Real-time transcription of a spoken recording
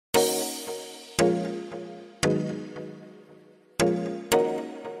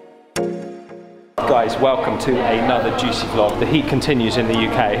Guys, welcome to another juicy vlog. The heat continues in the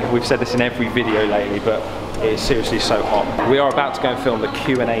UK. We've said this in every video lately, but it is seriously so hot. We are about to go and film the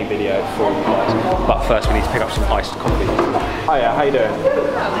Q&A video for you guys, but first we need to pick up some iced coffee. Hiya, how you doing?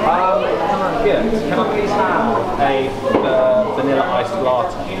 Good. Can I please have a vanilla iced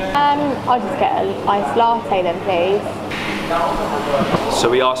latte? I'll just get an iced latte then, please. So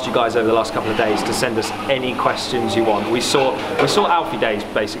we asked you guys over the last couple of days to send us any questions you want. We saw Alfie Days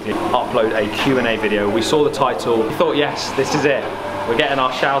basically upload a Q&A video. We saw the title. We thought, yes, this is it. We're getting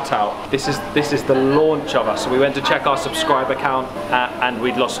our shout out. This is the launch of us. So we went to check our subscriber count and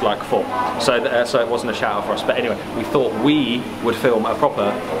we'd lost like 4. So it wasn't a shout out for us. But anyway, we thought we would film a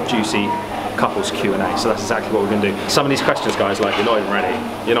proper juicy couples Q&A. So that's exactly what we're going to do. Some of these questions, guys, like you're not even ready.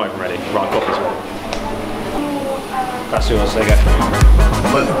 You're not even ready. Right, coffee's ready. That's yours, there you go.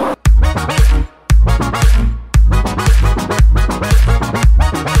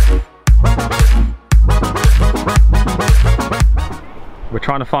 We're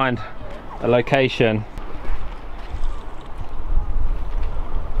trying to find a location.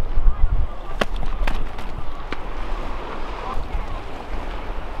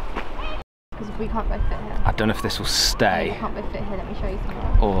 Because we can't both fit here. I don't know if this will stay. We can't both fit here, let me show you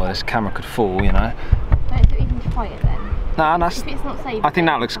somewhere. Oh, this camera could fall, you know. Don't even try it then. Nah, that's, if it's not safe, I think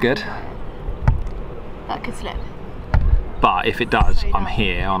that looks good. That could slip. But if it does, So I'm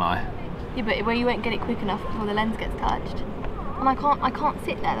here, aren't I? Yeah, but where you won't get it quick enough before the lens gets touched. And I can't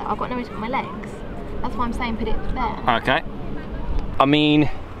sit there, I've got nowhere to put my legs. That's why I'm saying put it there. Okay. I mean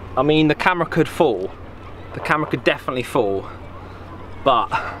the camera could fall. The camera could definitely fall. But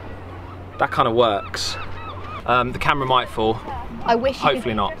that kind of works. The camera might fall.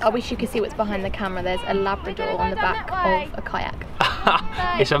 Hopefully not. I wish you could see what's behind the camera. There's a Labrador on the back of a kayak.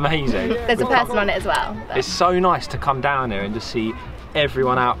 It's amazing. There's a person on it as well. But. It's so nice to come down here and just see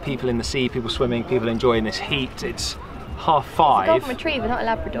everyone out, people in the sea, people swimming, people enjoying this heat. It's 5:30. It's a golden retriever, not a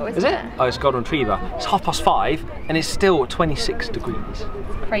Labrador, isn't it? Oh, it's a golden retriever. It's 5:30 and it's still 26 degrees.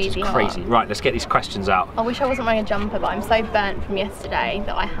 Crazy hot. Crazy. Right, let's get these questions out. I wish I wasn't wearing a jumper, but I'm so burnt from yesterday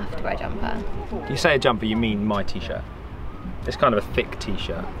that I have to wear a jumper. You say a jumper, you mean my t-shirt. It's kind of a thick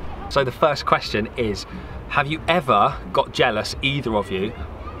t-shirt. So the first question is, have you ever got jealous, either of you,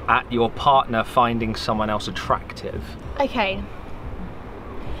 at your partner finding someone else attractive? Okay.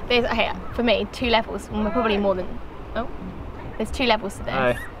 There's, for me, 2 levels, probably more than, there's 2 levels to this.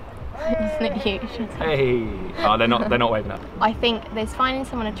 Hey. Isn't it you? Hey. Oh, they're not waving up. I think there's finding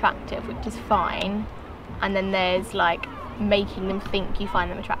someone attractive, which is fine, and then there's like making them think you find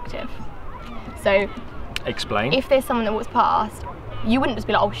them attractive. So, explain. if there's someone that walks past, you wouldn't just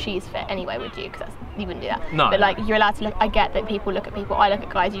be like, oh, she's fit anyway, would you? Because you wouldn't do that. No. But like, you're allowed to look. I get that people look at people. I look at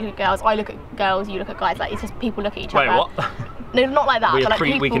guys. You look at girls. I look at girls. You look at guys. Like, it's just people look at each other. Wait, what? No, not like that. But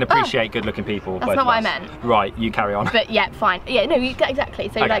like we can appreciate good-looking people. That's not what I meant. Right, you carry on. But yeah, fine. Yeah, no, exactly.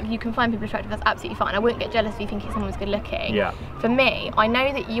 So like, you can find people attractive. That's absolutely fine. I wouldn't get jealous if you think someone's good-looking. Yeah. For me, I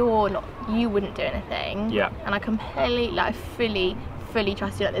know that you wouldn't do anything. Yeah. And I completely, like, fully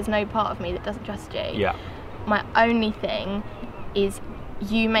trust you. Like, there's no part of me that doesn't trust you. Yeah. My only thing is,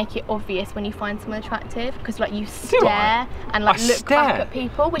 you make it obvious when you find someone attractive, because like you stare and like look back at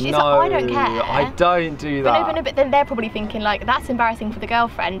people, which is like, I don't care. I don't do that. But then they're probably thinking like, that's embarrassing for the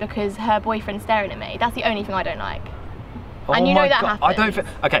girlfriend because her boyfriend's staring at me. That's the only thing I don't like. Oh, and you know that happens.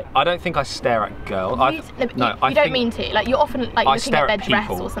 I don't think I stare at girls. You don't mean to. Like, you're often like looking at their dress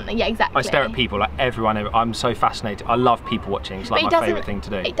or something. Yeah, exactly. I stare at people, like everyone. I'm so fascinated. I love people watching. It's like my favourite thing to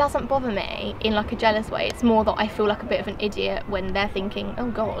do. It doesn't bother me in like a jealous way. It's more that I feel like a bit of an idiot when they're thinking,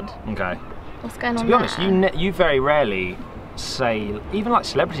 oh God. Okay. What's going on? To be honest, you very rarely say, even like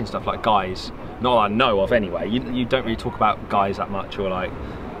celebrity and stuff, like guys. Not that I know of anyway. You don't really talk about guys that much, or like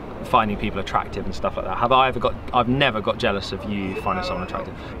finding people attractive and stuff like that. I've never got jealous of you finding someone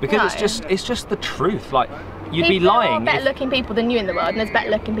attractive, because it's just the truth. Like, you'd be lying. There are better looking people than you in the world, and there's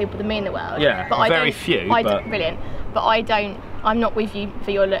better looking people than me in the world. Yeah, but very few. Brilliant. But I'm not with you for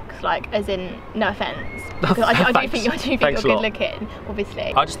your looks, like, as in, no offence. Because I do think you're good looking,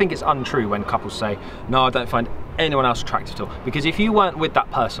 obviously. I just think it's untrue when couples say, no, I don't find anyone else attractive at all. Because if you weren't with that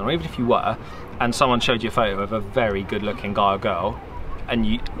person, or even if you were, and someone showed you a photo of a very good looking guy or girl, and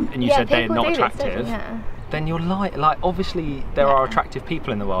you said they're not attractive, then you're lying. Like, obviously there are attractive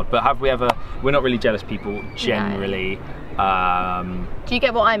people in the world, but have we ever? We're not really jealous people generally. No. Do you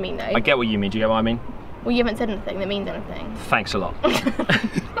get what I mean though? I get what you mean. Do you get what I mean? Well, you haven't said anything that means anything. Thanks a lot.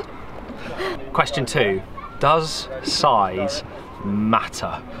 Question 2. does size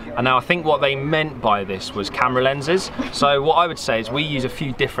matter? And now I think what they meant by this was camera lenses. So what I would say is we use a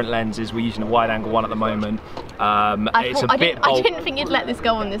few different lenses. We're using a wide angle one at the moment. I didn't think you'd let this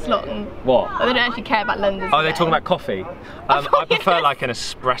go on this long. What? They don't actually care about lenses. Oh, they're talking about coffee. I prefer like an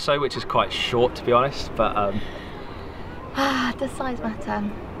espresso, which is quite short, to be honest. But does size matter?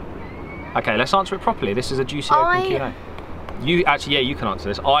 Okay, let's answer it properly. This is a juicy open Q&A. You actually, yeah, you can answer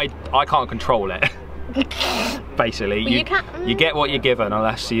this. I can't control it. Basically, well, you get what you're given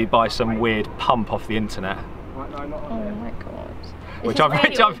unless you buy some weird pump off the internet. Oh my god. Which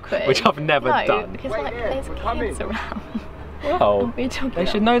I've never done. Because like there's kids around. Well, they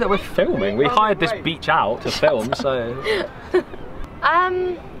should know that we're filming. We hired this beach out to film, so.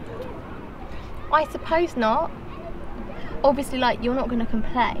 I suppose not. Obviously, like you're not going to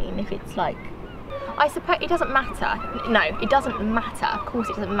complain if it's like. I suppose it doesn't matter. No, it doesn't matter. Of course,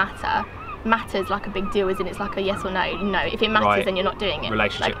 it doesn't matter. Matters like a big deal, isn't it? It's like a yes or no. No, if it matters, then you're not doing it.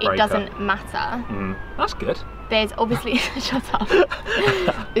 Relationship breaker. It doesn't matter. That's good. There's obviously shut up.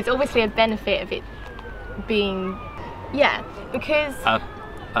 There's obviously a benefit of it being, yeah, because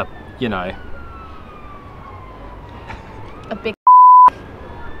you know, a big.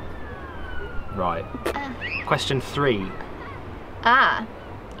 Right. Question 3.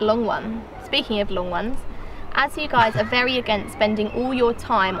 Long one. Speaking of long ones. As you guys are very against spending all your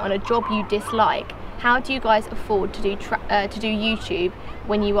time on a job you dislike, how do you guys afford to do YouTube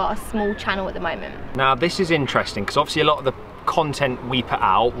when you are a small channel at the moment? Now this is interesting because obviously a lot of the content we put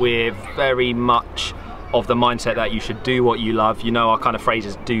out, we're very much of the mindset that you should do what you love. You know, our kind of phrase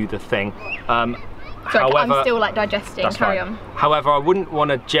is do the thing. Sorry, I'm still like digesting, carry on. However, I wouldn't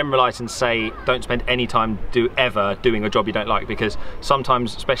want to generalise and say don't spend any time ever doing a job you don't like, because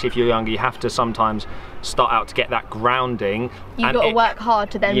sometimes, especially if you're younger, you have to sometimes start out to get that grounding. You've got to work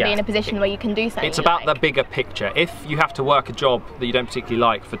hard to then be in a position where you can do something. It's about the bigger picture. If you have to work a job that you don't particularly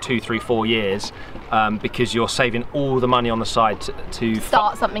like for 2, 3, 4 years because you're saving all the money on the side to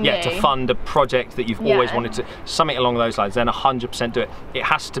start something new. To fund a project that you've always wanted to, something along those lines, then 100% do it. It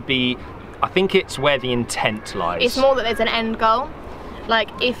has to be, I think it's where the intent lies. It's more that there's an end goal. Like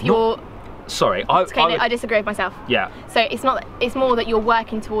if you're... Sorry, I disagree with myself. Yeah. So it's more that you're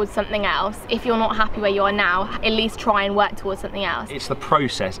working towards something else. If you're not happy where you are now, at least try and work towards something else. It's the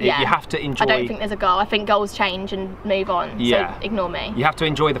process. You have to enjoy... I don't think there's a goal. I think goals change and move on. Yeah. So ignore me. You have to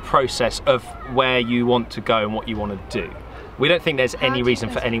enjoy the process of where you want to go and what you want to do. We don't think there's any reason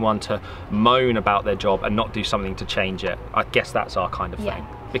for anyone to moan about their job and not do something to change it. I guess that's our kind of thing.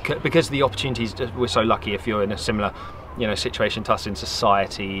 Because the opportunities, we're so lucky if you're in a similar, you know, situation to us in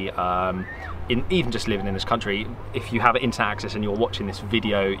society, even just living in this country. If you have internet access and you're watching this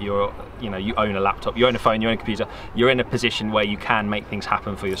video, you own a laptop, you own a phone, you own a computer, you're in a position where you can make things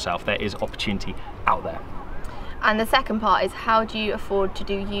happen for yourself. There is opportunity out there. And the second part is, how do you afford to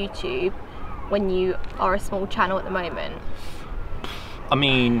do YouTube when you are a small channel at the moment? I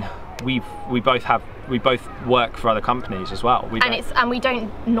mean, we both work for other companies as well. And we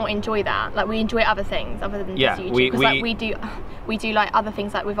don't not enjoy that. Like we enjoy other things other than just YouTube. Because we do like other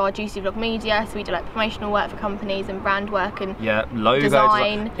things, like with our Juicy Vlog Media. So we do like promotional work for companies and brand work and logo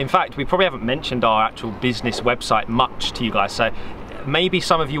design. In fact, we probably haven't mentioned our actual business website much to you guys. So maybe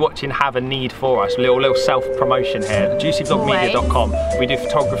some of you watching have a need for us. Little self-promotion here. juicyvlogmedia.com. We do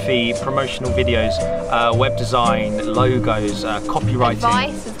photography, promotional videos, web design, logos, copywriting,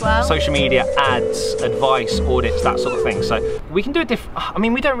 advice as well, social media, ads, advice, audits, that sort of thing. So we can do a different. I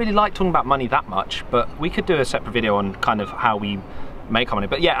mean, we don't really like talking about money that much, but we could do a separate video on kind of how we make our money.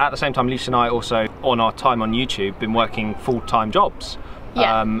 But yeah, at the same time, Lucy and I also, on our time on YouTube, been working full-time jobs.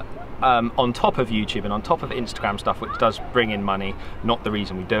 On top of YouTube and on top of Instagram stuff, which does bring in money, not the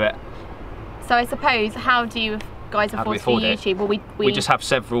reason we do it. So I suppose, how do you guys afford to do YouTube? Well, we just have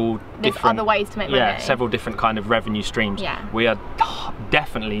several different other ways to make money. Yeah, several different kind of revenue streams. Yeah. We are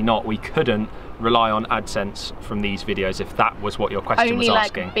definitely not. We couldn't rely on AdSense from these videos if that was what your question was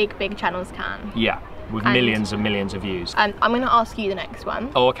asking. Only like big channels can. Yeah. With millions and millions of views. I'm going to ask you the next one.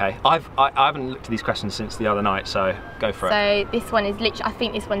 Oh, okay. I haven't looked at these questions since the other night, so go for it. So this one is literally, I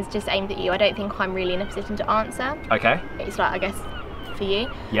think this one's just aimed at you. I don't think I'm really in a position to answer. Okay. It's like, I guess, for you.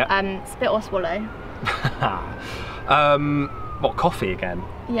 Yeah. Spit or swallow? What, coffee again?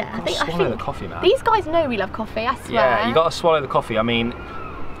 Yeah. I think swallow the coffee, man. These guys know we love coffee, I swear. Yeah, you got to swallow the coffee. I mean,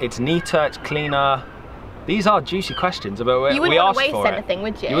 it's neater, it's cleaner. These are juicy questions, but we asked for it. You wouldn't want to waste anything,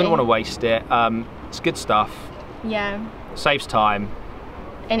 would you? You wouldn't want to waste it. It's good stuff. Yeah. Saves time.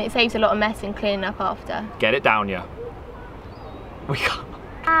 And it saves a lot of mess and cleaning up after. Get it down, yeah. We can't.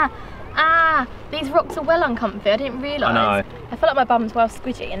 These rocks are well uncomfy. I didn't realise. I know. I feel like my bum's well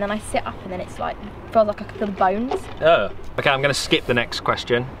squidgy, and then I sit up and then it's like, feels like I can feel the bones. Oh. Okay, I'm going to skip the next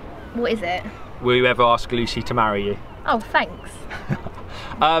question. What is it? Will you ever ask Lucy to marry you? Oh, thanks.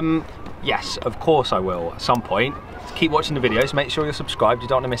 Yes, of course I will at some point. Keep watching the videos, make sure you're subscribed, you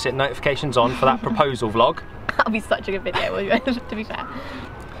don't want to miss it. Notifications on for that proposal vlog. That'll be such a good video, to be fair.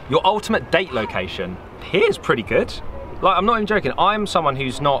 Your ultimate date location. Here's pretty good. Like, I'm not even joking. I'm someone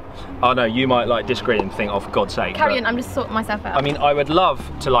who's not, oh no, you might like disagree and think, oh for God's sake. Carry on, I'm just sorting myself out. I mean, I would love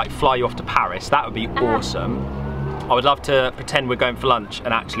to like fly you off to Paris. That would be awesome. I would love to pretend we're going for lunch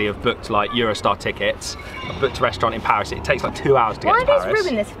and actually have booked like Eurostar tickets. I've booked a restaurant in Paris. It takes like 2 hours to get to Paris. Why did you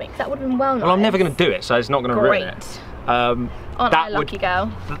ruin this for me? Because that would have been well nice. Well, I'm never going to do it, so it's not going to ruin it. Aren't I a lucky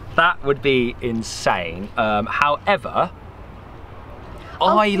girl? That would be insane. However,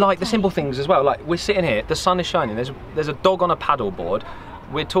 I like the simple things as well. Like, we're sitting here, the sun is shining, there's a dog on a paddle board.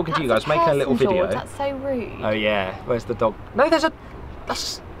 We're talking to you guys, making a little video. George, that's so rude. Oh yeah, where's the dog? No, there's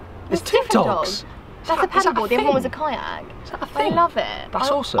two dogs. That's a paddleboard, the other one was a kayak. Is that a thing? I love it.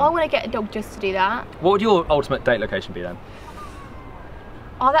 That's awesome. I want to get a dog just to do that. What would your ultimate date location be then?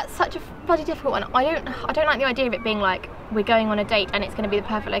 Oh, that's such a bloody difficult one. I don't like the idea of it being like, we're going on a date and it's going to be the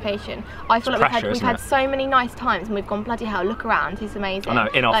perfect location. I feel like we've had so many nice times and we've gone, bloody hell, look around, it's amazing. I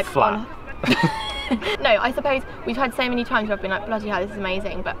know, in our flat. No, I suppose we've had so many times where I've been like, bloody hell, this is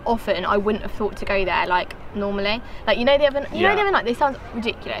amazing, but often I wouldn't have thought to go there like normally. Like, you know the other night, this sounds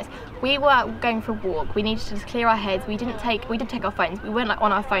ridiculous. We were going for a walk, we needed to just clear our heads, we did take our phones, we weren't like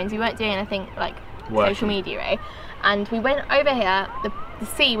on our phones, we weren't doing anything like social media, right? And we went over here, the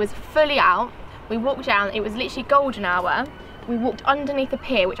sea was fully out, we walked down, it was literally golden hour. We walked underneath a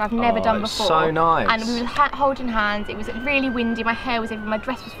pier, which I've never done before. So nice. And we were holding hands. It was really windy. My hair was everywhere. My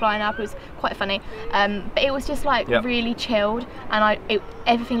dress was flying up. It was quite funny. But it was just like really chilled, and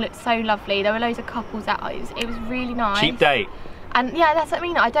everything looked so lovely. There were loads of couples out. It was really nice. Cheap date. And yeah, that's what I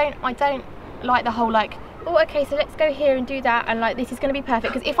mean. I don't like the whole like, oh, okay, so let's go here and do that, and like this is going to be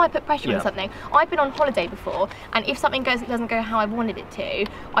perfect. Because if I put pressure on something, I've been on holiday before, and if something doesn't go how I wanted it to,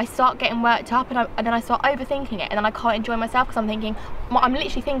 I start getting worked up, and then I start overthinking it, and then I can't enjoy myself because I'm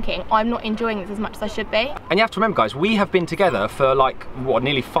literally thinking I'm not enjoying this as much as I should be. And you have to remember, guys, we have been together for like what,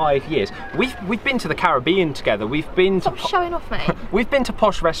 nearly 5 years. We've been to the Caribbean together. We've been Stop showing off, mate. We've been to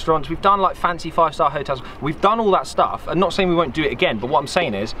posh restaurants. We've done like fancy 5-star hotels. We've done all that stuff. I'm not saying we won't do it again, but what I'm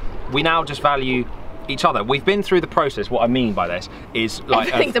saying is we now just value each other. We've been through the process. What I mean by this is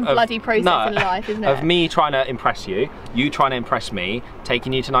like everything's a bloody process in life, isn't it? Of me trying to impress you, you trying to impress me,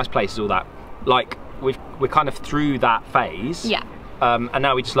 taking you to nice places, all that. Like we're kind of through that phase. Yeah. And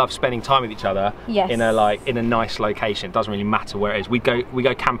now we just love spending time with each other in a nice location. It doesn't really matter where it is. We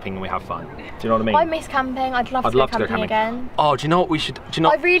go camping and we have fun. Do you know what I mean? I miss camping. I'd love to go camping again. Oh, do you know what we should? Do you know?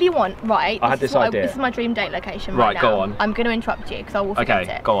 I really want. Right. I had this idea. This is my dream date location. Right now. Go on. I'm going to interrupt you because I will forget it.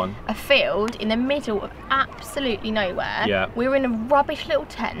 Okay, go on. A field in the middle of absolutely nowhere. Yeah. We're in a rubbish little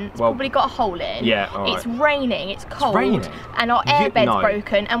tent. It's probably got a hole in. Yeah. All right. It's raining. It's cold. It's raining. And our airbed's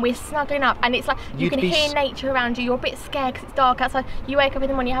broken. And we're snuggling up. And it's like you can hear nature around you. You're a bit scared because it's dark outside. You wake up in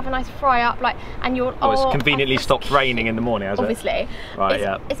the morning. You have a nice fry up, like, and you're. Oh, it's conveniently stopped raining in the morning, has it? Obviously.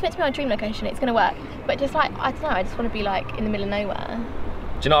 Right. It's meant to be my dream location. It's gonna work, but just like I don't know. I just want to be like in the middle of nowhere.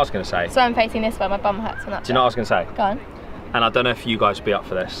 Do you know what I was gonna say? So I'm facing this way. My bum hurts from that. Do you know what I was gonna say? Go on. And I don't know if you guys would be up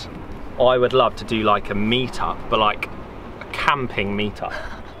for this. I would love to do like a meetup, but like a camping meetup.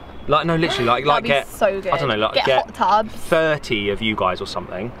 Like, no, literally, like get, so good. I don't know, like get hot tubs. 30 of you guys or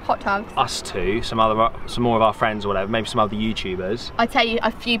something. Hot tubs. Us two, some more of our friends or whatever, maybe some other YouTubers. I tell you,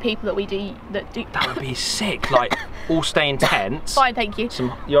 a few people that do. That would be sick. Like, all stay in tents. Fine, thank you.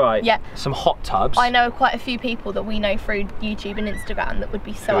 You're right. Yeah. Some hot tubs. I know quite a few people that we know through YouTube and Instagram that would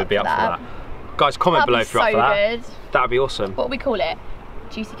be so up for that. Guys, comment below if you're up for that. Good. That would be awesome. What would we call it?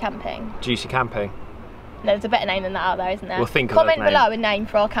 Juicy camping. Juicy camping. No, there's a better name than that out there, isn't there? We'll think of Comment below a name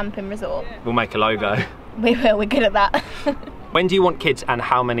for our camping resort. We'll make a logo. We will, we're good at that. When do you want kids and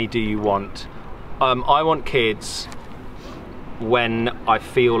how many do you want? I want kids when I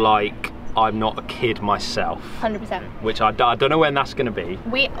feel like I'm not a kid myself. 100%. Which I don't know when that's going to be.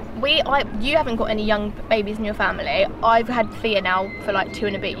 You haven't got any young babies in your family. I've had Thea now for like 2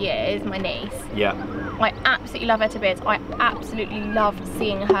 and a bit years, my niece. Yeah. I absolutely love her to bits. I absolutely love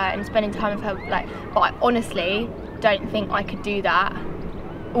seeing her and spending time with her. Like, but I honestly don't think I could do that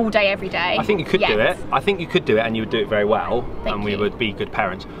all day, every day. I think you could do it. I think you could do it, and you would do it very well. Thank we you. would be good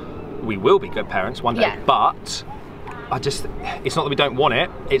parents. We will be good parents one day. Yeah. But it's not that we don't want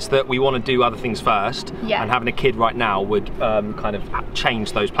it. It's that we want to do other things first. Yeah. And having a kid right now would kind of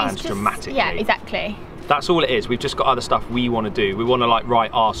change those plans dramatically. Yeah, exactly. That's all it is. We've just got other stuff we want to do. We want to like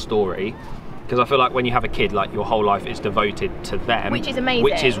write our story. Because I feel like when you have a kid, like your whole life is devoted to them. Which is amazing.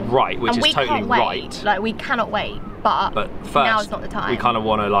 Which is right, which and is totally right. Like, we cannot wait, but first, now's not the time. We kind of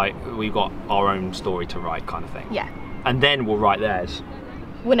want to, like, we've got our own story to write kind of thing. Yeah. And then we'll write theirs.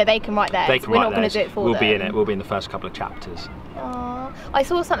 Well, no, they can write theirs. They can We're write not going to do it for them. We'll be in it. We'll be in the first couple of chapters. Aww. I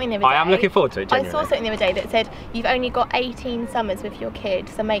saw something the other day. I am looking forward to it, genuinely. I saw something the other day that said, you've only got 18 summers with your kid,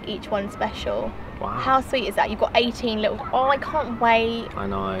 so make each one special. Wow. How sweet is that? You've got 18 little... Oh, I can't wait. I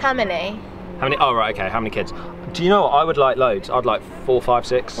know. How many? How many? Oh, right, okay. How many kids? Do you know what? I would like loads. I'd like 4, 5,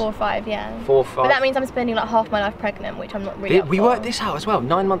 6. 4 or 5, yeah. 4, 5. But that means I'm spending like half my life pregnant, which I'm not really up We for. worked this out as well.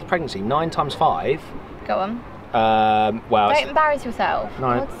 9-month pregnancy. 9 times 5. Go on. Well, don't embarrass yourself.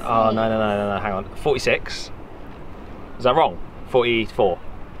 No. Oh, no. Hang on. 46. Is that wrong? 44.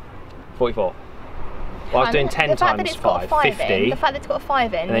 44. Well, I was doing 10 times 5. 50. The fact that it's got a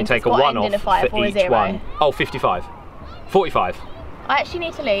 5 in, and then take a 1 off for each one. Oh, 55. 45. I actually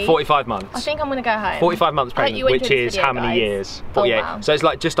need to leave. 45 months. I think I'm going to go home. 45 months pregnant, which is how many years? 48. Oh, wow. So it's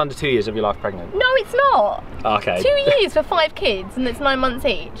like just under 2 years of your life pregnant. No, it's not. Okay. 2 years for 5 kids, and it's 9 months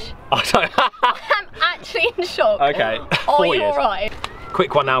each. I'm actually in shock. Okay. Are you alright?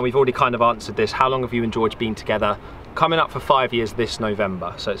 Quick one now, we've already kind of answered this. How long have you and George been together? Coming up for 5 years this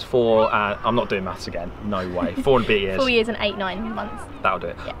November. So it's 4, I'm not doing maths again, no way. 4 and a bit years. 4 years and 8, 9 months. That'll do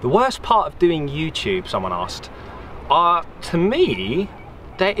it. Yeah. The worst part of doing YouTube, someone asked, to me,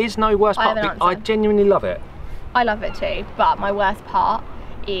 there is no worst part. I genuinely love it. I love it too, but my worst part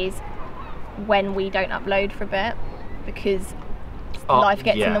is when we don't upload for a bit because life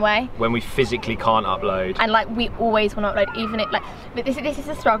gets in the way. When we physically can't upload. And like we always want to upload, even it like, but this is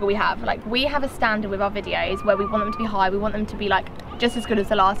a struggle we have. Like we have a standard with our videos where we want them to be high, we want them to be like just as good as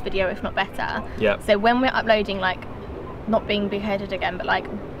the last video, if not better. Yeah. So when we're uploading, like, not being big-headed again, but like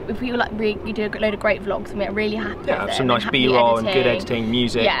if we like we do a load of great vlogs and we're really happy with it, some nice B-roll and good editing,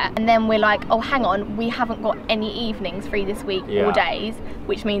 music. Yeah, and then we're like, oh hang on, we haven't got any evenings free this week or days,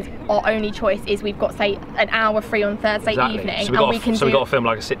 which means our only choice is we've got say an hour free on Thursday evening, so we've got to film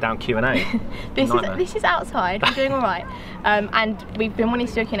like a sit-down Q&A. This is outside. We're doing all right, and we've been wanting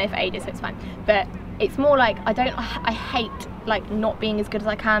to do a Q&A for ages, so it's fine. But it's more like I hate like not being as good as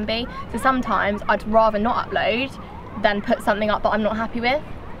I can be. So sometimes I'd rather not upload than put something up that I'm not happy with.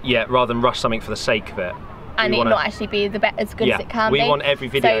 Yeah, rather than rush something for the sake of it. And it not actually be as good as it can be. We want every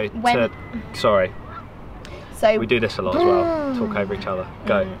video So we do this a lot as well, talk over each other.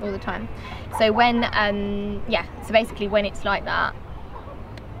 Go. All the time. So when, so basically when it's like that,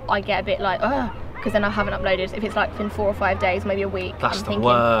 I get a bit like, ugh, because then I haven't uploaded. If it's like been 4 or 5 days, maybe a week, I'm thinking,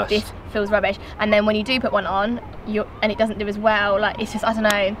 worst. This feels rubbish. And then when you do put one on, and it doesn't do as well, like it's just, I don't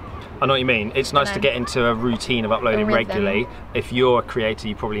know. I know what you mean. It's nice to get into a routine of uploading regularly. If you're a creator,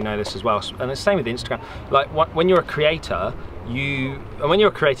 you probably know this as well. And it's the same with Instagram. Like when you're a creator, and when you're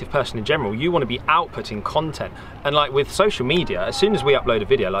a creative person in general, you want to be outputting content. And like with social media, as soon as we upload a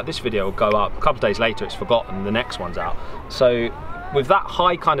video, like this video will go up, a couple of days later it's forgotten, the next one's out. So with that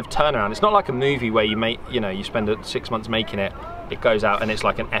high kind of turnaround, it's not like a movie where you spend 6 months making it, it goes out and it's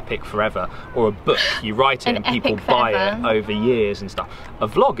like an epic forever, or a book, you write it and people buy it over years and stuff. A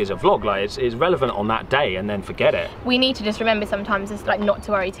vlog is a vlog, like it's relevant on that day and then forget it. We need to just remember sometimes just like not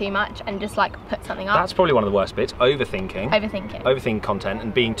to worry too much and just like put something up. That's probably one of the worst bits, overthinking. Overthinking content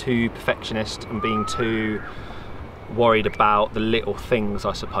and being too perfectionist and being too worried about the little things,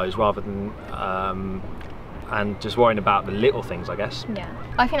 I suppose, rather than and just worrying about the little things, I guess. Yeah,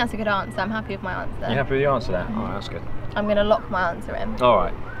 I think that's a good answer. I'm happy with my answer. You happy with your answer there? Alright, that's good. I'm going to lock my answer in.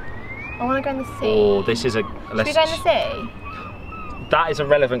 Alright. I want to go in the sea. Oh, this is a... Should we go in the sea? That is a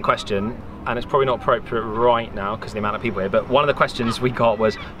relevant question, and it's probably not appropriate right now because of the amount of people here, but one of the questions we got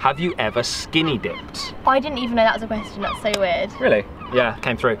was, have you ever skinny dipped? I didn't even know that was a question. That's so weird. Really? Yeah,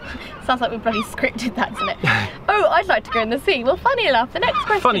 came through. Sounds like we bloody scripted that, doesn't it? Oh, I'd like to go in the sea. Well, funny enough, the next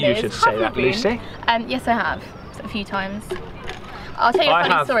question is... Funny you should say that, Lucy. Yes, I have. A few times. I'll tell you a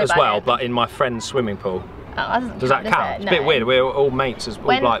funny story about it. I have as well, but in my friend's swimming pool. Oh, that does that count? It's a bit weird. We're all mates,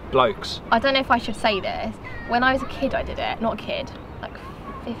 all like blokes. I don't know if I should say this. When I was a kid, I did it. Not a kid, like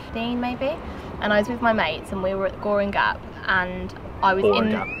 15 maybe. And I was with my mates, and we were at Goring Gap, and I was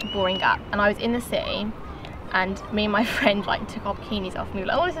Boring Gap, and I was in the sea. And me and my friend like took our bikinis off and we were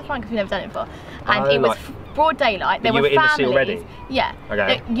like, oh, this is fun because we've never done it before. And it was broad daylight. There were families. You were in the sea already? Yeah.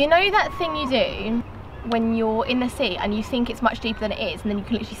 Okay. You know that thing you do when you're in the sea and you think it's much deeper than it is, and then you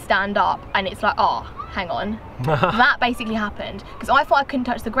can literally stand up and it's like, oh, hang on. That basically happened because I thought I couldn't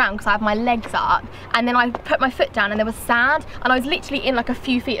touch the ground because I had my legs up, and then I put my foot down and there was sand, and I was literally in like a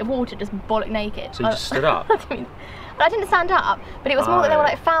few feet of water just bollock naked. So you just stood up? I didn't stand up, but it was more that there were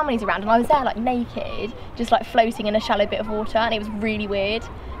like families around and I was there like naked, just like floating in a shallow bit of water, and it was really weird.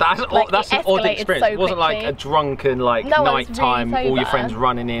 That's an odd experience. It wasn't like a drunken night time, all your friends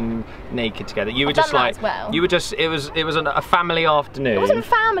running in naked together. You were just like, you were just, it was a family afternoon. It wasn't a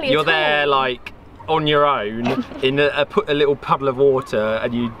family at all. You're there like on your own in a little puddle of water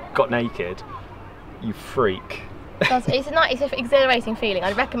and you got naked. You freak. It's an exhilarating feeling.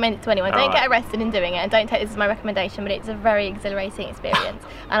 I'd recommend it to anyone. Don't get arrested in doing it, and don't take this as my recommendation, but it's a very exhilarating experience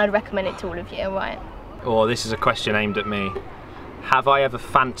and I'd recommend it to all of you, alright? Oh, this is a question aimed at me. Have I ever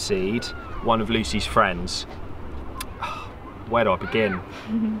fancied one of Lucy's friends? Where do I begin?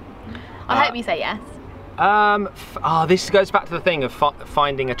 I hope you say yes. This goes back to the thing of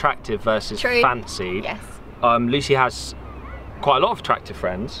finding attractive versus fancied. Yes. Lucy has quite a lot of attractive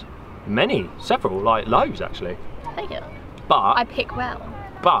friends. Several, like loads actually. Thank you. But I pick well.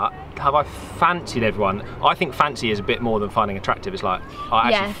 But have I fancied everyone? I think fancy is a bit more than finding attractive. It's like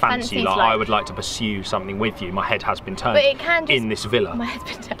I actually fancy you. Like I would like to pursue something with you. My head has been turned in this villa. My head's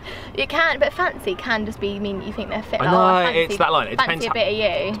been turned. It can, but fancy can just mean you think they're fit. I know, it's that line. It depends. A bit of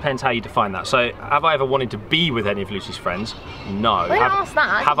you. It depends how you define that. So have I ever wanted to be with any of Lucy's friends? No. Well, don't ask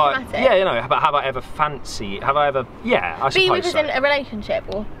that. Have I? Yeah, you know. But have I ever fancied? Have I ever? Yeah, I suppose. Be with us in a relationship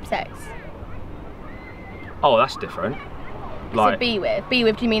or sex? Oh, that's different. Like, so be with. Be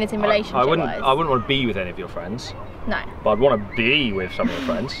with, do you mean as in relationship? I wouldn't want to be with any of your friends. No. But I'd want to be with some of your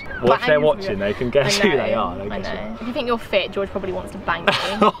friends. Well, if they're watching, they can guess who they are. I know. If you think you're fit, George probably wants to bang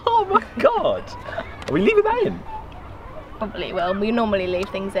you. Oh my god! Are we leaving that in? Probably will. We normally leave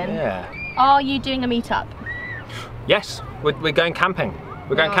things in. Yeah. Are you doing a meetup? Yes, we're going camping.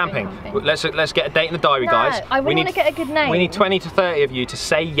 We're going camping. Let's get a date in the diary, guys. I really want to get a good name. We need 20 to 30 of you to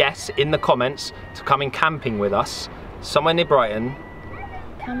say yes in the comments to coming camping with us. Somewhere near Brighton.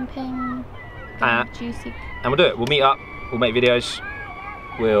 Camping. Juicy. And we'll do it. We'll meet up. We'll make videos.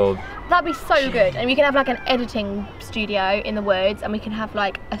 That'd be so good. And we can have like an editing studio in the woods, and we can have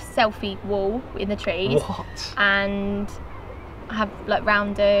like a selfie wall in the trees. What? And have like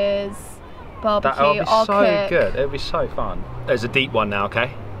rounders, barbecue. That would be so good. It would be so fun. There's a deep one now,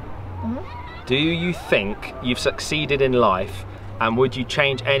 okay? Mm-hmm. Do you think you've succeeded in life, and would you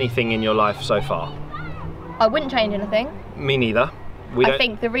change anything in your life so far? I wouldn't change anything. Me neither. I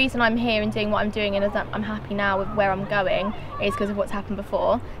think the reason I'm here and doing what I'm doing and I'm happy now with where I'm going is because of what's happened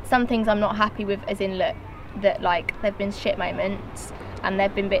before. Some things I'm not happy with, as in look, that like there've been shit moments and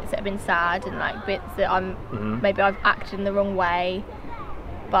there've been bits that have been sad and like bits that maybe I've acted in the wrong way.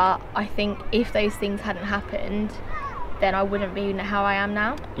 But I think if those things hadn't happened, then I wouldn't be how I am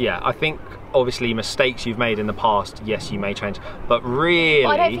now. Yeah, I think obviously mistakes you've made in the past, yes, you may change, but really,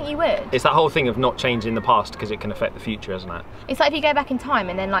 I don't think you would. It's that whole thing of not changing the past because it can affect the future, isn't it? It's like if you go back in time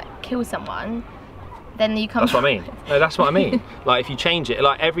and then like kill someone, then you come. That's what I mean. No, that's what I mean. Like if you change it,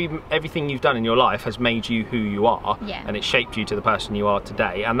 like everything you've done in your life has made you who you are, and it shaped you to the person you are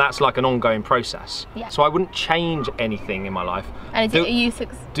today, and that's like an ongoing process. Yeah. So I wouldn't change anything in my life. And do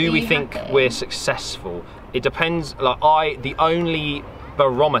we think we're successful? It depends. Like the only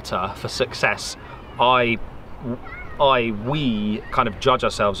barometer for success we kind of judge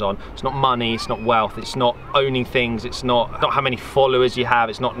ourselves on, it's not money, it's not wealth, it's not owning things, it's not how many followers you have,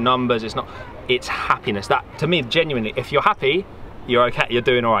 it's not numbers, it's happiness. That to me, genuinely, if you're happy, you're okay, you're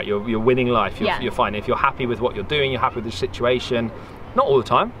doing all right, you're winning life, you're fine. If you're happy with what you're doing, you're happy with the situation. Not all the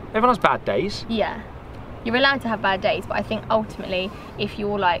time, everyone has bad days. Yeah, you're allowed to have bad days, but I think ultimately if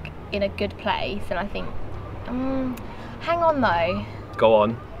you're like in a good place, and I think hang on though. Go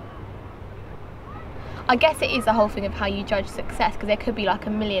on. I guess it is the whole thing of how you judge success, because there could be like a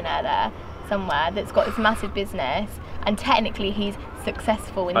millionaire there somewhere that's got this massive business and technically he's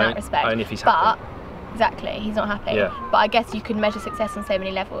successful in that respect. Only if he's happy. Exactly, he's not happy. Yeah. But I guess you could measure success on so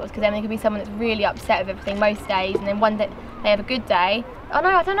many levels, because then there could be someone that's really upset with everything most days, and then one day they have a good day. Oh no,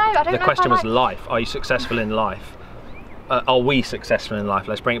 I don't know. The question was life. Are you successful in life? Are we successful in life?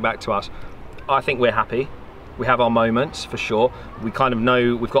 Let's bring it back to us. I think we're happy. We have our moments for sure. We kind of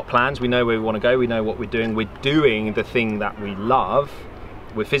know, we've got plans, we know where we want to go, we know what we're doing. We're doing the thing that we love.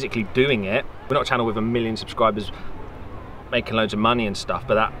 We're physically doing it. We're not a channel with 1 million subscribers making loads of money and stuff,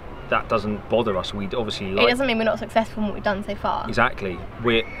 but that doesn't bother us. We obviously like... It doesn't mean we're not successful in what we've done so far. Exactly.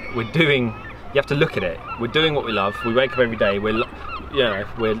 We're doing, you have to look at it. We're doing what we love. We wake up every day. We live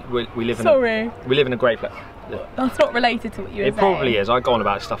in a great place. That's not related to what you were saying. It probably is. I go on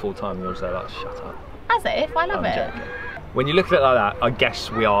about stuff all the time and you'll say, like, shut up. As if, I love it. Joking. When you look at it like that, I guess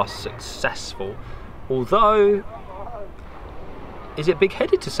we are successful. Although, is it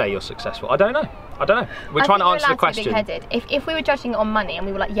big-headed to say you're successful? I don't know. We're trying to answer the question. Big-headed. If we were judging it on money and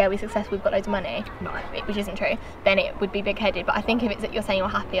we were like, yeah, we're successful, we've got loads of money, no, which isn't true, then it would be big-headed. But I think if it's that you're saying you're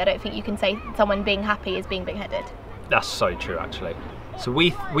happy, I don't think you can say someone being happy is being big-headed. That's so true, actually. So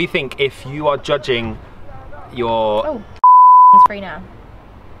we think if you are judging your... Oh, it's free now.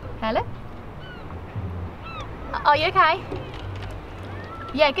 Hello? Are you okay?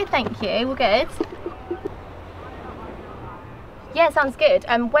 Yeah, good, thank you. All good. Yeah, sounds good.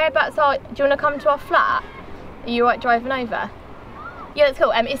 Whereabouts are... Do you want to come to our flat? Are you alright driving over? Yeah, that's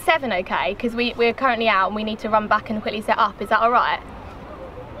cool. Is 7 okay? Because we're currently out and we need to run back and quickly set up. Is that alright?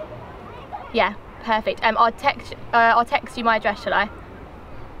 Yeah, perfect. I'll text you my address, shall I?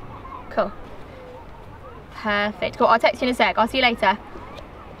 Cool. Perfect. Cool, I'll text you in a sec. I'll see you later.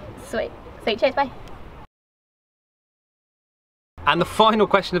 Sweet. Sweet. Cheers, bye. And the final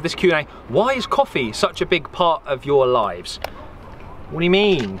question of this Q&A, why is coffee such a big part of your lives? What do you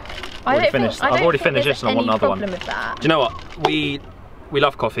mean? I've already finished this and I want another one. With that. Do you know what? We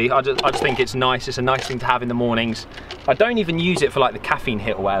love coffee. I just think it's nice. It's a nice thing to have in the mornings. I don't even use it for like the caffeine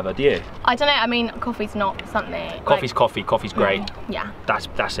hit or whatever, do you? I don't know. I mean, coffee's not something. Coffee's coffee. Coffee's great. Yeah.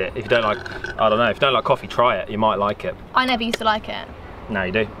 That's it. If you don't like, I don't know. If you don't like coffee, try it. You might like it. I never used to like it. Now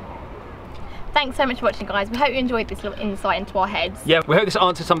you do. Thanks so much for watching, guys. We hope you enjoyed this little insight into our heads. Yeah, we hope this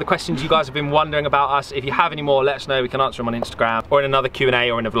answered some of the questions you guys have been wondering about us. If you have any more, let us know. We can answer them on Instagram or in another Q&A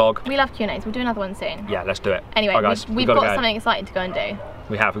or in a vlog. We love Q&As. We'll do another one soon. Yeah, let's do it. Anyway, right, guys, we've got something exciting to go and do.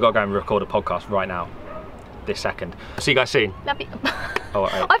 We've got to go and record a podcast right now. This second. See you guys soon. Love you. Oh,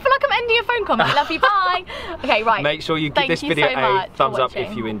 right. I feel like I'm ending a phone comment. Love you, bye. Okay, right. Make sure you give this video a thumbs up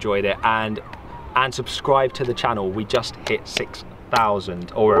if you enjoyed it, and subscribe to the channel. We just hit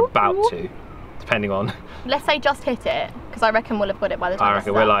 6,000, or we're about to, depending on. Let's say just hit it, because I reckon we'll have got it by the time. I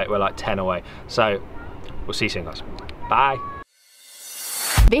reckon we're like 10 away. So we'll see you soon, guys. Bye.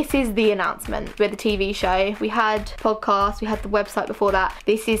 This is the announcement with the TV show. We had podcasts, we had the website before that.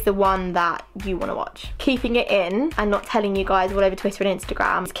 This is the one that you want to watch. Keeping it in and not telling you guys all over Twitter and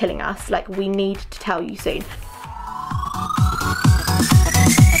Instagram is killing us. Like, we need to tell you soon.